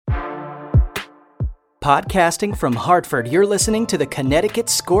Podcasting from Hartford, you're listening to the Connecticut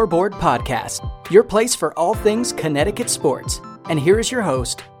Scoreboard Podcast, your place for all things Connecticut sports. And here is your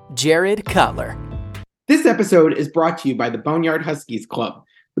host, Jared Kotler. This episode is brought to you by the Boneyard Huskies Club.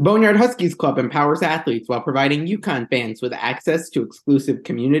 The Boneyard Huskies Club empowers athletes while providing UConn fans with access to exclusive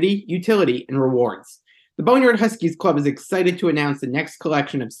community, utility, and rewards. The Boneyard Huskies Club is excited to announce the next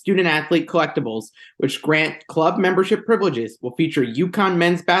collection of student-athlete collectibles, which grant club membership privileges, will feature UConn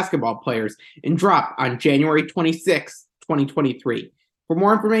men's basketball players and drop on January 26, 2023. For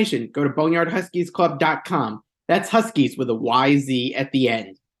more information, go to boneyardhuskiesclub.com. That's Huskies with a YZ at the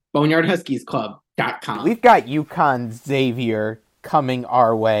end. boneyardhuskiesclub.com. We've got UConn Xavier coming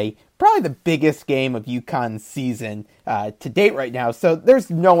our way. Probably the biggest game of UConn's season to date right now. So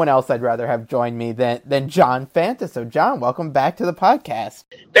there's no one else I'd rather have join me than John Fanta. So John, welcome back to the podcast.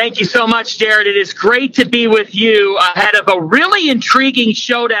 Thank you so much, Jared. It is great to be with you ahead of a really intriguing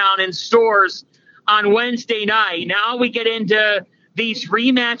showdown in stores on Wednesday night. Now we get into these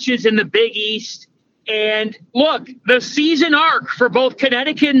rematches in the Big East. And look, the season arc for both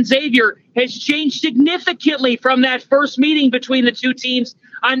Connecticut and Xavier has changed significantly from that first meeting between the two teams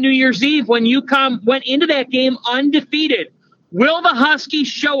on New Year's Eve when UConn went into that game undefeated. Will the Huskies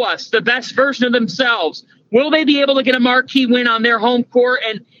show us the best version of themselves? Will they be able to get a marquee win on their home court?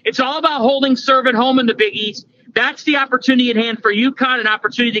 And it's all about holding serve at home in the Big East. That's the opportunity at hand for UConn, an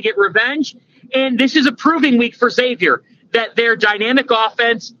opportunity to get revenge. And this is a proving week for Xavier, that their dynamic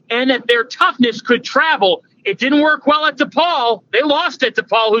offense and that their toughness could travel. It didn't work well at DePaul. They lost at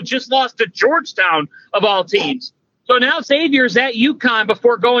DePaul, who just lost to Georgetown of all teams. So now Xavier's at UConn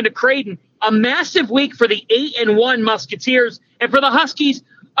before going to Creighton. A massive week for the 8-1 Musketeers, and for the Huskies,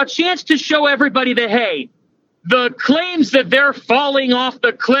 a chance to show everybody that, hey, the claims that they're falling off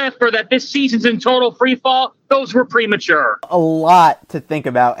the cliff or that this season's in total free fall, those were premature. A lot to think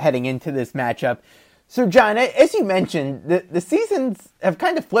about heading into this matchup. So, John, as you mentioned, the seasons have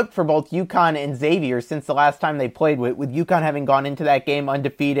kind of flipped for both UConn and Xavier since the last time they played, with UConn having gone into that game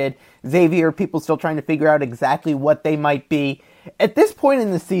undefeated. Xavier, people still trying to figure out exactly what they might be. At this point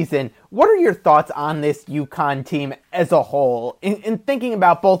in the season, what are your thoughts on this UConn team as a whole, in thinking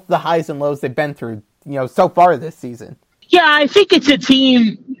about both the highs and lows they've been through, so far this season? Yeah, I think it's a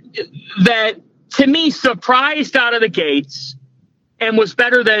team that, to me, surprised out of the gates and was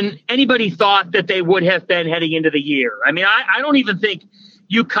better than anybody thought that they would have been heading into the year. I mean, I don't even think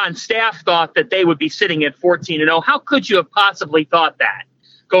UConn staff thought that they would be sitting at 14-0. How could you have possibly thought that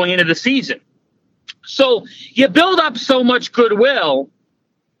going into the season? So you build up so much goodwill,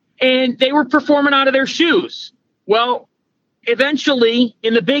 and they were performing out of their shoes. Well, eventually,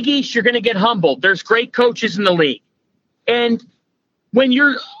 in the Big East, you're going to get humbled. There's great coaches in the league. And when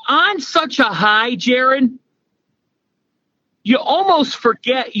you're on such a high, Jared, you almost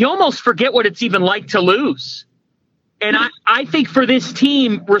forget what it's even like to lose. And I think for this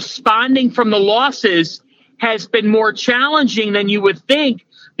team, responding from the losses has been more challenging than you would think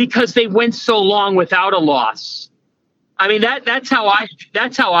because they went so long without a loss. I mean, that's how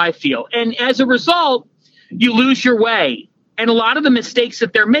I feel. And as a result, you lose your way. And a lot of the mistakes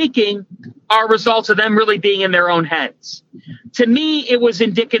that they're making are results of them really being in their own heads. To me, it was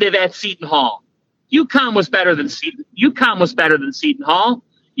indicative at Seton Hall. UConn was better than Seton Hall.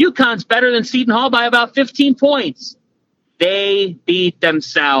 UConn's better than Seton Hall by about 15 points. They beat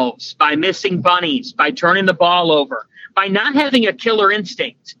themselves by missing bunnies, by turning the ball over, by not having a killer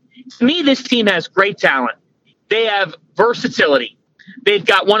instinct. To me, this team has great talent. They have versatility. They've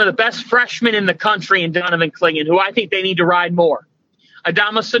got one of the best freshmen in the country in Donovan Clingan, who I think they need to ride more.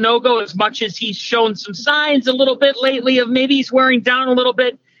 Adama Sanogo, as much as he's shown some signs a little bit lately of maybe he's wearing down a little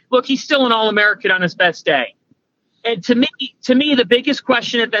bit, look, he's still an All-American on his best day. And to me, the biggest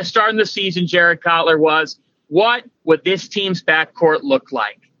question at the start of the season, Jared Kotler, was what would this team's backcourt look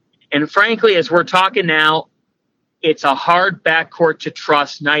like? And frankly, as we're talking now, it's a hard backcourt to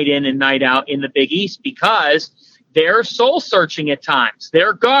trust night in and night out in the Big East because they're soul-searching at times.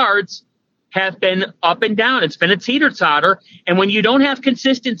 Their guards have been up and down. It's been a teeter-totter. And when you don't have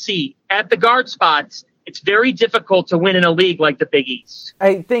consistency at the guard spots, it's very difficult to win in a league like the Big East.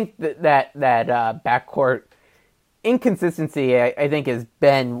 I think that backcourt inconsistency, I think, has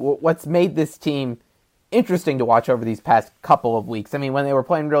been what's made this team interesting to watch over these past couple of weeks. I mean, when they were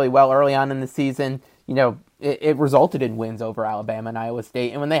playing really well early on in the season, it resulted in wins over Alabama and Iowa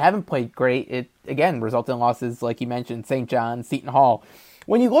State. And when they haven't played great, it, again, resulted in losses, like you mentioned, St. John's, Seton Hall.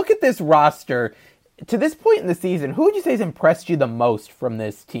 When you look at this roster, to this point in the season, who would you say has impressed you the most from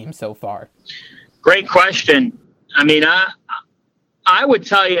this team so far? Great question. I mean, I would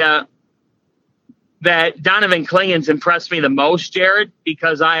tell you that Donovan Clingan's impressed me the most, Jared,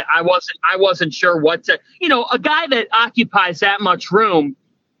 because I wasn't sure what to, a guy that occupies that much room.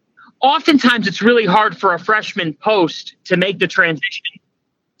 Oftentimes it's really hard for a freshman post to make the transition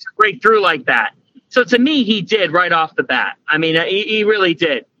to break through like that. So to me, he did right off the bat. I mean, he really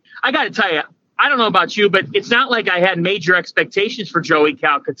did. I got to tell you, I don't know about you, but it's not like I had major expectations for Joey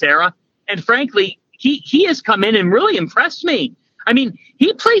Calcaterra. And frankly, he has come in and really impressed me. I mean,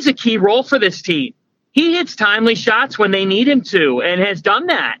 he plays a key role for this team. He hits timely shots when they need him to and has done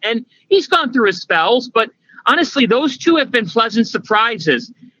that. And he's gone through his spells, but honestly, those two have been pleasant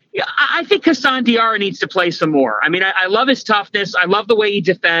surprises. I think Hassan Diarra needs to play some more. I mean, I love his toughness. I love the way he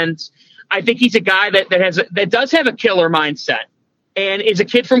defends. I think he's a guy that does have a killer mindset and is a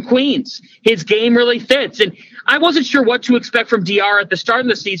kid from Queens. His game really fits. And I wasn't sure what to expect from Diarra at the start of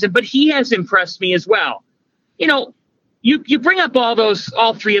the season, but he has impressed me as well. You bring up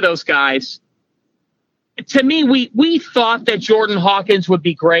all three of those guys. To me, we thought that Jordan Hawkins would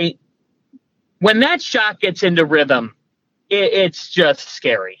be great. When that shot gets into rhythm, it's just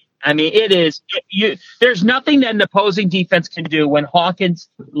scary. I mean, it is. There's nothing that an opposing defense can do when Hawkins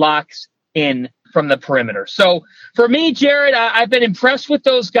locks in from the perimeter. So for me, Jared, I've been impressed with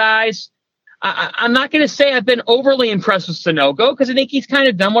those guys. I'm not going to say I've been overly impressed with Sanogo because I think he's kind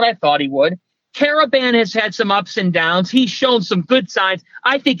of done what I thought he would. Caravan has had some ups and downs. He's shown some good signs.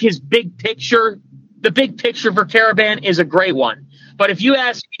 I think the big picture for Caravan is a great one. But if you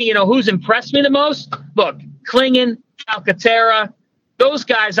ask me, who's impressed me the most, look, Clingan, Calcaterra, those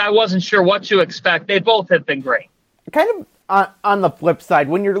guys, I wasn't sure what to expect. They both have been great. Kind of on the flip side,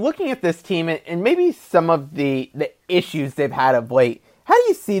 when you're looking at this team and maybe some of the issues they've had of late, how do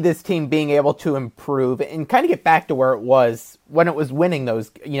you see this team being able to improve and kind of get back to where it was when it was winning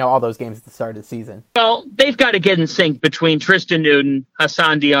those, all those games at the start of the season? Well, they've got to get in sync between Tristan Newton,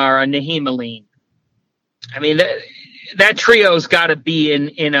 Hassan Diarra, and Naheem Aline. I mean, that trio's got to be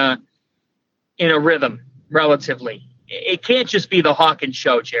in a rhythm relatively. It can't just be the Hawkins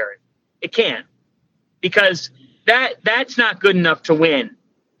show, Jared. It can't, because that's not good enough to win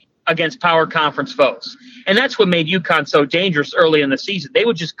against power conference foes. And that's what made UConn so dangerous early in the season. They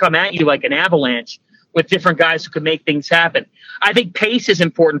would just come at you like an avalanche with different guys who could make things happen. I think pace is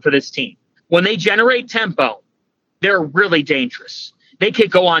important for this team. When they generate tempo, they're really dangerous. They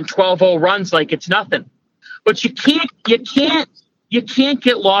could go on 12-0 runs like it's nothing. But you can't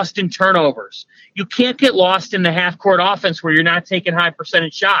get lost in turnovers. You can't get lost in the half-court offense where you're not taking high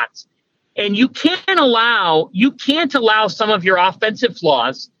percentage shots. And you can't allow some of your offensive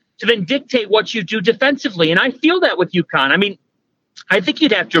flaws to then dictate what you do defensively. And I feel that with UConn. I mean, I think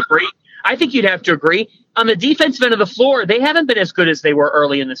you'd have to agree. On the defensive end of the floor, they haven't been as good as they were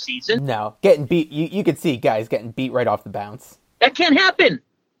early in the season. No, getting beat. You could see guys getting beat right off the bounce. That can't happen.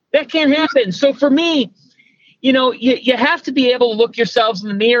 So for me, you have to be able to look yourselves in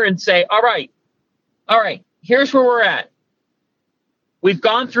the mirror and say, all right, here's where we're at. We've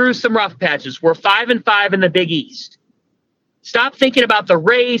gone through some rough patches. We're 5-5 in the Big East. Stop thinking about the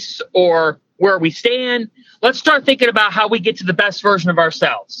race or where we stand. Let's start thinking about how we get to the best version of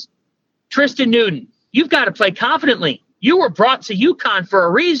ourselves. Tristan Newton, you've got to play confidently. You were brought to UConn for a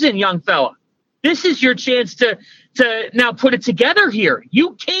reason, young fella. This is your chance to now put it together here.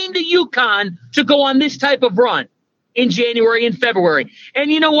 You came to UConn to go on this type of run in January and February.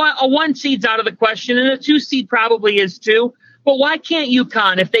 And you know what? A 1 seed's out of the question, and a 2 seed probably is too. But why can't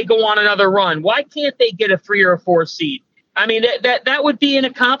UConn, if they go on another run, why can't they get a 3 or a 4 seed? I mean, that would be an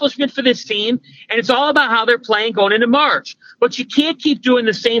accomplishment for this team, and it's all about how they're playing going into March. But you can't keep doing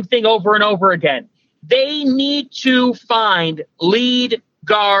the same thing over and over again. They need to find lead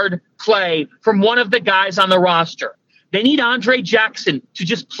guard play from one of the guys on the roster. They need Andre Jackson to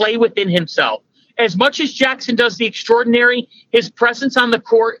just play within himself. As much as Jackson does the extraordinary, his presence on the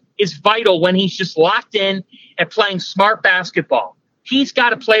court is vital when he's just locked in and playing smart basketball. He's got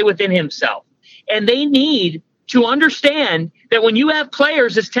to play within himself. And they need to understand that when you have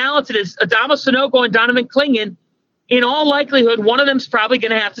players as talented as Adama Sanogo and Donovan Clingan, in all likelihood, one of them's probably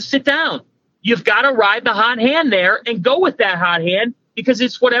going to have to sit down. You've got to ride the hot hand there and go with that hot hand because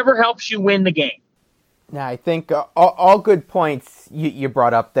it's whatever helps you win the game. Now, I think all good points you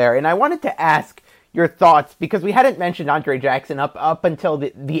brought up there. And I wanted to ask your thoughts because we hadn't mentioned Andre Jackson up until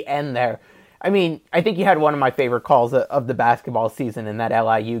the end there. I mean, I think he had one of my favorite calls of the basketball season in that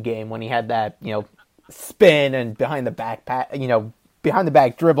LIU game when he had that, spin and behind the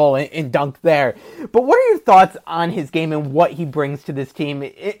back dribble and dunk there. But what are your thoughts on his game and what he brings to this team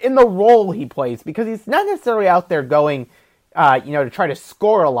in the role he plays? Because he's not necessarily out there going, to try to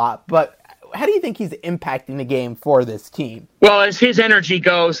score a lot, but how do you think he's impacting the game for this team? Well, as his energy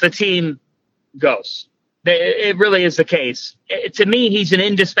goes, the team goes. It really is the case. To me, he's an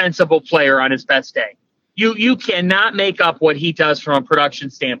indispensable player on his best day. You cannot make up what he does from a production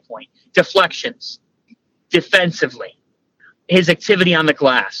standpoint. Deflections, defensively, his activity on the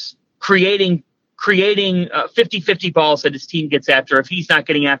glass, creating 50-50 balls that his team gets after if he's not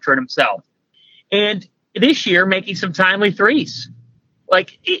getting after it himself. And this year, making some timely threes.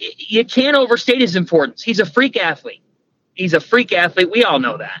 Like, you can't overstate his importance. He's a freak athlete. He's a freak athlete. We all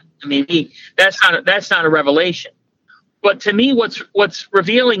know that. I mean, that's not a revelation. But to me, what's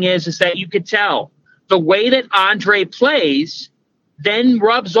revealing is that you could tell the way that Andre plays then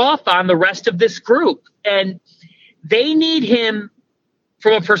rubs off on the rest of this group. And they need him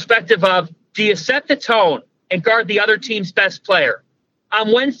from a perspective of, do you set the tone and guard the other team's best player?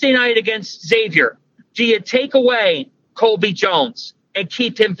 On Wednesday night against Xavier, do you take away Colby Jones and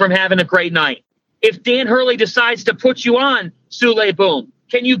keep him from having a great night? If Dan Hurley decides to put you on Sule Boom,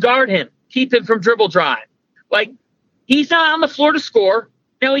 can you guard him? Keep him from dribble drive. Like, he's not on the floor to score.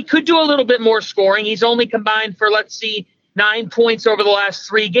 Now, he could do a little bit more scoring. He's only combined for, 9 points over the last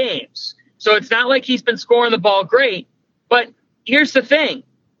 3 games. So it's not like he's been scoring the ball great. But here's the thing.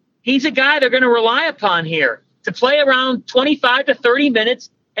 He's a guy they're going to rely upon here to play around 25 to 30 minutes,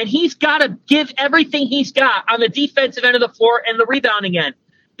 and he's got to give everything he's got on the defensive end of the floor and the rebounding end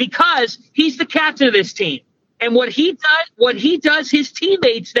because he's the captain of this team. And what he does, his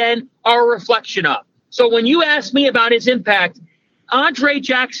teammates then are a reflection of. So when you ask me about his impact, Andre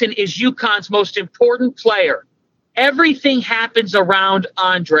Jackson is UConn's most important player. Everything happens around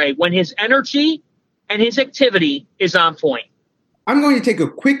Andre when his energy and his activity is on point. I'm going to take a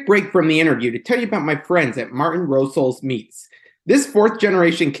quick break from the interview to tell you about my friends at Martin Rosol's Meats. This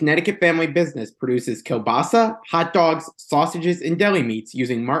 4th-generation Connecticut family business produces kielbasa, hot dogs, sausages, and deli meats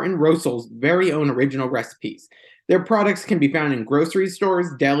using Martin Rosol's very own original recipes. Their products can be found in grocery stores,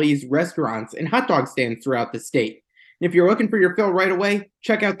 delis, restaurants, and hot dog stands throughout the state. And if you're looking for your fill right away,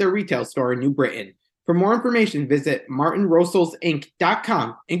 check out their retail store in New Britain. For more information, visit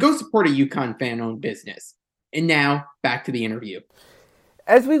martinroselsinc.com and go support a UConn fan-owned business. And now, back to the interview.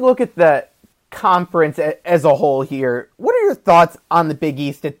 As we look at the conference as a whole here, what are your thoughts on the Big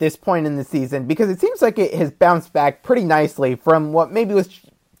East at this point in the season? Because it seems like it has bounced back pretty nicely from what maybe was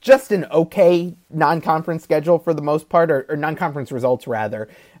just an okay non-conference schedule for the most part, or non-conference results rather.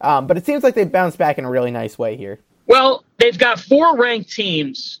 But it seems like they've bounced back in a really nice way here. Well, they've got 4 ranked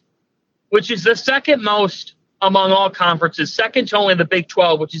teams, which is the second most among all conferences, second to only the Big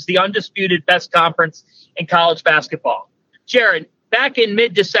 12, which is the undisputed best conference in college basketball. Jared, back in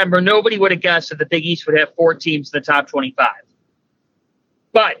mid-December, nobody would have guessed that the Big East would have 4 teams in the top 25.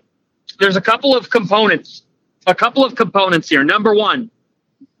 But there's a couple of components here. Number one,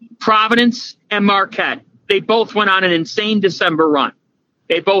 Providence and Marquette. They both went on an insane December run.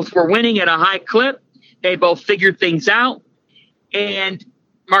 They both were winning at a high clip. They both figured things out. And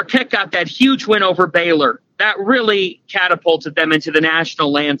Marquette got that huge win over Baylor. That really catapulted them into the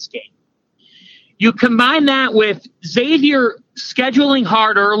national landscape. You combine that with Xavier scheduling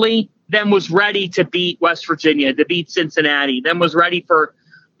hard early, then was ready to beat West Virginia, to beat Cincinnati, then was ready for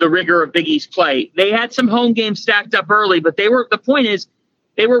the rigor of Big East play. They had some home games stacked up early, but the point is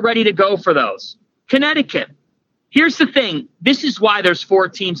they were ready to go for those. Connecticut. Here's the thing. This is why there's 4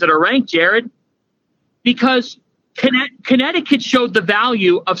 teams that are ranked, Jared, because Connecticut showed the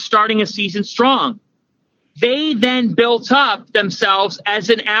value of starting a season strong. They then built up themselves as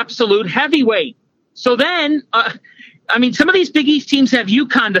an absolute heavyweight. So then, some of these Big East teams have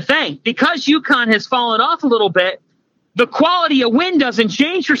UConn to thank. Because UConn has fallen off a little bit, the quality of win doesn't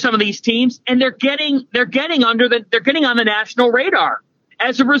change for some of these teams, and they're getting on the national radar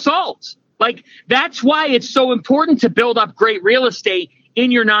as a result. That's why it's so important to build up great real estate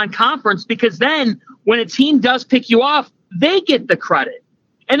in your non-conference, because then when a team does pick you off, they get the credit.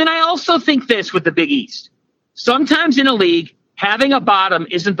 And then I also think this with the Big East. Sometimes in a league, having a bottom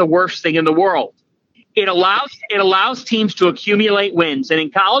isn't the worst thing in the world. It allows teams to accumulate wins. And in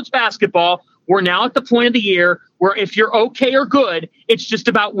college basketball, we're now at the point of the year where if you're okay or good, it's just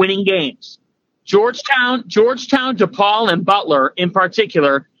about winning games. Georgetown, DePaul, and Butler in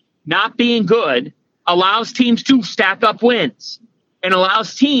particular, not being good, allows teams to stack up wins and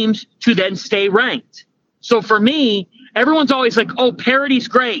allows teams to then stay ranked. So for me, everyone's always like, oh, parity's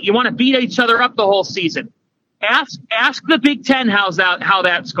great. You want to beat each other up the whole season. Ask the Big Ten how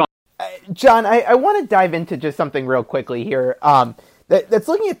that's gone. John, I want to dive into just something real quickly here that's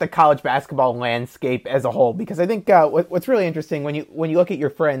looking at the college basketball landscape as a whole, because I think what's really interesting when you look at your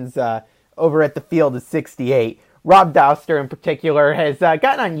friends over at the Field of 68, Rob Douster in particular has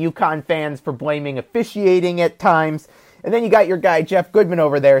gotten on UConn fans for blaming officiating at times. And then you got your guy Jeff Goodman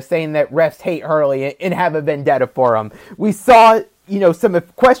over there saying that refs hate Hurley and have a vendetta for him. We saw, some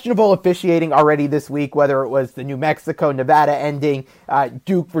questionable officiating already this week, whether it was the New Mexico-Nevada ending,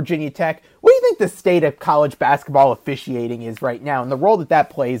 Duke, Virginia Tech. What do you think the state of college basketball officiating is right now and the role that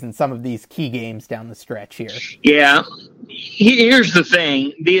plays in some of these key games down the stretch here? Yeah. Here's the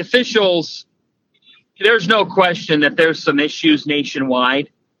thing. The officials, there's no question that there's some issues nationwide.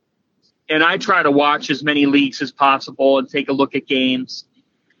 And I try to watch as many leagues as possible and take a look at games.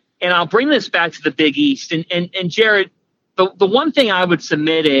 And I'll bring this back to the Big East. And Jared, the one thing I would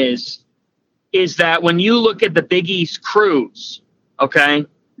submit is that when you look at the Big East crews, okay,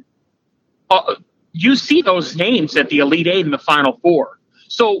 you see those names at the Elite Eight and the Final Four.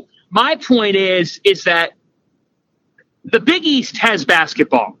 So my point is that the Big East has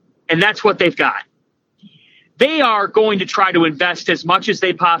basketball, and that's what they've got. They are going to try to invest as much as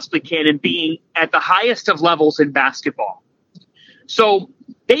they possibly can in being at the highest of levels in basketball. So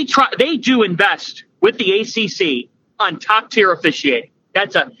they do invest with the ACC on top tier officiating.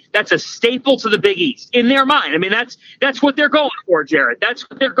 That's a staple to the Big East in their mind. I mean, that's what they're going for, Jared. That's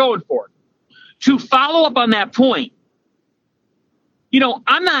what they're going for. To follow up on that point,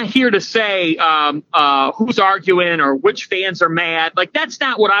 I'm not here to say who's arguing or which fans are mad. Like, that's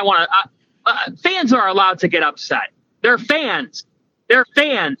not what I want to. Fans are allowed to get upset. They're fans. They're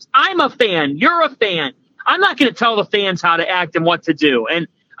fans. I'm a fan. You're a fan. I'm not going to tell the fans how to act and what to do. And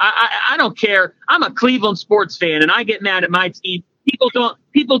I don't care. I'm a Cleveland sports fan, and I get mad at my team.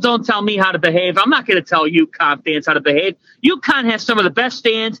 People don't tell me how to behave. I'm not going to tell UConn fans how to behave. UConn has some of the best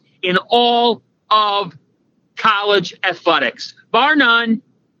fans in all of college athletics, bar none.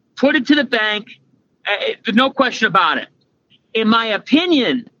 Put it to the bank. No question about it. In my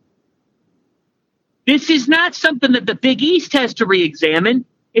opinion, this is not something that the Big East has to re-examine.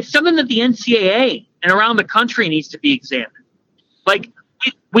 It's something that the NCAA and around the country needs to be examined. Like,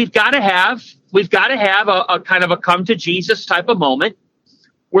 we've got to have a kind of a come to Jesus type of moment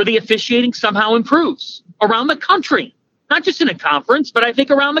where the officiating somehow improves around the country, not just in a conference, but I think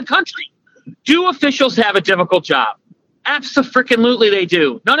around the country. Do officials have a difficult job? Abso-freaking-lutely they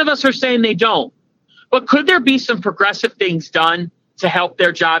do. None of us are saying they don't. But could there be some progressive things done to help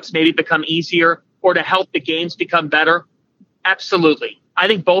their jobs maybe become easier or to help the games become better? Absolutely. I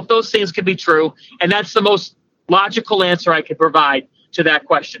think both those things could be true, and that's the most logical answer I could provide to that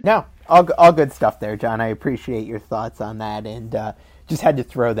question. No, all good stuff there, John. I appreciate your thoughts on that, and just had to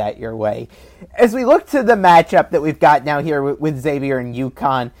throw that your way. As we look to the matchup that we've got now here with Xavier and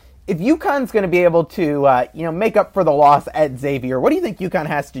UConn, if UConn's going to be able to make up for the loss at Xavier, what do you think UConn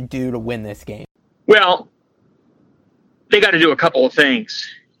has to do to win this game? Well, they got to do a couple of things.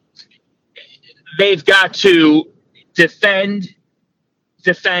 They've got to defend.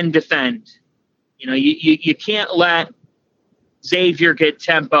 You can't let Xavier get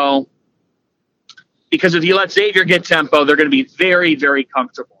tempo, because if you let Xavier get tempo, they're going to be very, very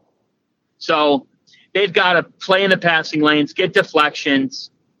comfortable. So they've got to play in the passing lanes, get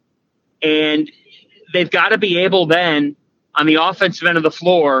deflections, and they've got to be able then on the offensive end of the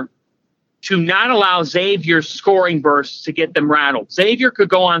floor to not allow Xavier's scoring bursts to get them rattled. Xavier could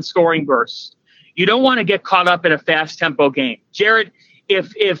go on scoring bursts. You don't want to get caught up in a fast tempo game. Jared,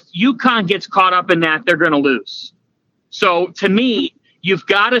 if UConn gets caught up in that, they're going to lose. So to me, you've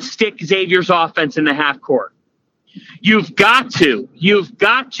got to stick Xavier's offense in the half court. You've got to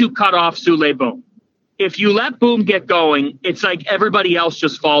cut off Sule Boom. If you let Boom get going, it's like everybody else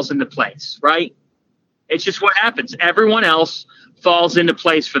just falls into place, right? It's just what happens. Everyone else falls into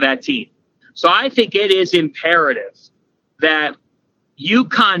place for that team. So I think it is imperative that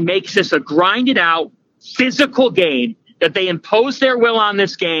UConn makes this a grinded out physical game, that they impose their will on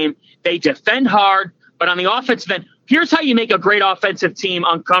this game. They defend hard, but on the offensive end, here's how you make a great offensive team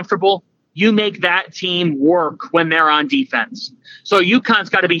uncomfortable. You make that team work when they're on defense. So UConn's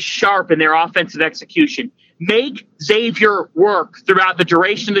got to be sharp in their offensive execution. Make Xavier work throughout the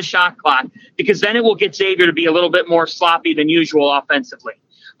duration of the shot clock, because then it will get Xavier to be a little bit more sloppy than usual offensively.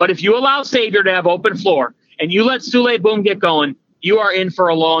 But if you allow Xavier to have open floor and you let Sule Boom get going, you are in for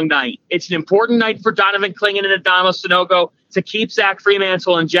a long night. It's an important night for Donovan Clingan and Adamo Sanogo to keep Zach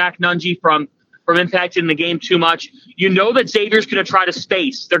Fremantle and Jack Nungy from impacting the game too much. You know that Xavier's going to try to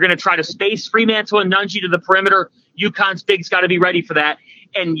space. They're going to try to space Fremantle and Nungy to the perimeter. UConn's big's got to be ready for that.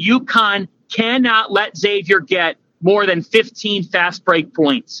 And UConn cannot let Xavier get more than 15 fast break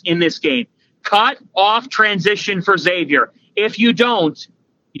points in this game. Cut off transition for Xavier. If you don't,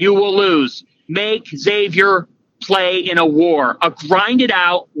 you will lose. Make Xavier play in a war, a grinded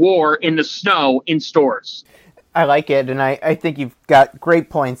out war in the snow in Stores. I like it, and I think you've got great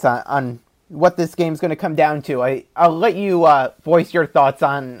points on what this game's going to come down to. I'll let you voice your thoughts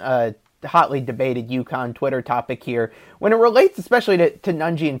on the hotly debated UConn Twitter topic here. When it relates especially to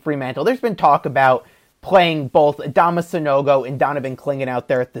Nunji and Fremantle, there's been talk about playing both Adama Sanogo and Donovan Clingan out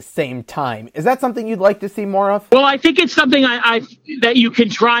there at the same time. Is that something you'd like to see more of? Well, I think it's something that you can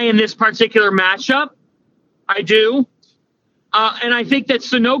try in this particular matchup. I do. And I think that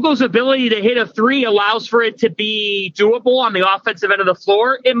Sanogo's ability to hit a three allows for it to be doable on the offensive end of the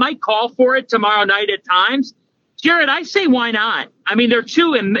floor. It might call for it tomorrow night at times. Jared, I say why not? I mean, they're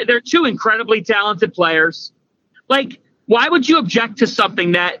two incredibly talented players. Like, why would you object to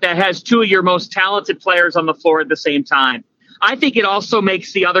something that has two of your most talented players on the floor at the same time? I think it also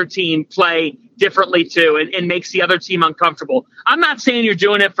makes the other team play differently, too, and makes the other team uncomfortable. I'm not saying you're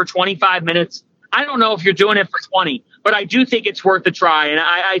doing it for 25 minutes. I don't know if you're doing it for 20, but I do think it's worth a try. And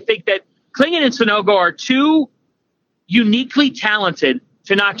I think that Clingan and Sanogo are too uniquely talented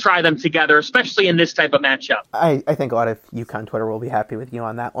to not try them together, especially in this type of matchup. I think a lot of UConn Twitter will be happy with you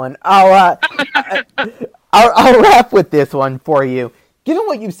on that one. I'll wrap with this one for you. Given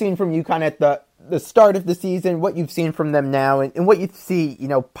what you've seen from UConn at the start of the season, what you've seen from them now, and what you see,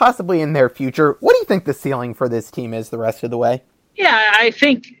 possibly in their future, what do you think the ceiling for this team is the rest of the way? Yeah, I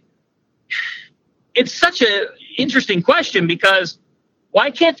think it's such an interesting question because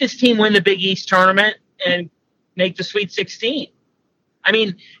why can't this team win the Big East tournament and make the Sweet 16? I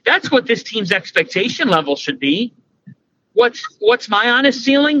mean, that's what this team's expectation level should be. What's my honest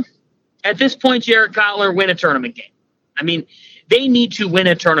ceiling? At this point, Jared Cotler, win a tournament game. I mean, they need to win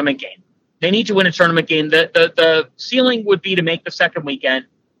a tournament game. They need to win a tournament game. The ceiling would be to make the second weekend.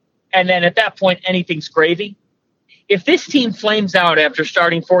 And then at that point, anything's gravy. If this team flames out after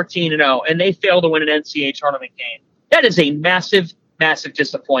starting 14-0 and they fail to win an NCAA tournament game, that is a massive, massive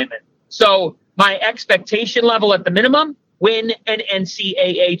disappointment. So my expectation level at the minimum, win an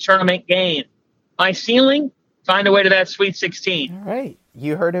NCAA tournament game. My ceiling, find a way to that Sweet 16. All right.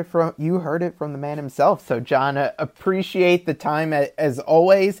 You heard it from the man himself. So, John, appreciate the time as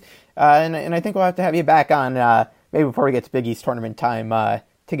always. And I think we'll have to have you back on maybe before we get to Big East tournament time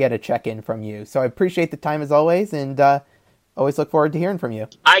to get a check-in from you. So I appreciate the time as always, and always look forward to hearing from you.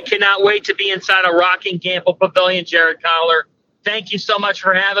 I cannot wait to be inside a rocking Gamble Pavilion, Jared Cotler. Thank you so much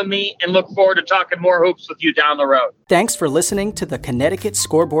for having me, and look forward to talking more hoops with you down the road. Thanks for listening to the Connecticut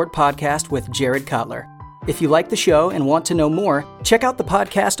Scoreboard Podcast with Jared Cotler. If you like the show and want to know more, check out the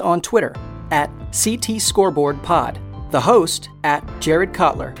podcast on Twitter at CT Scoreboard Pod, the host at Jared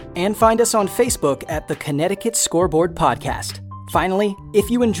Cotler, and find us on Facebook at the Connecticut Scoreboard Podcast. Finally, if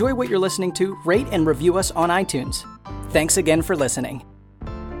you enjoy what you're listening to, rate and review us on iTunes. Thanks again for listening.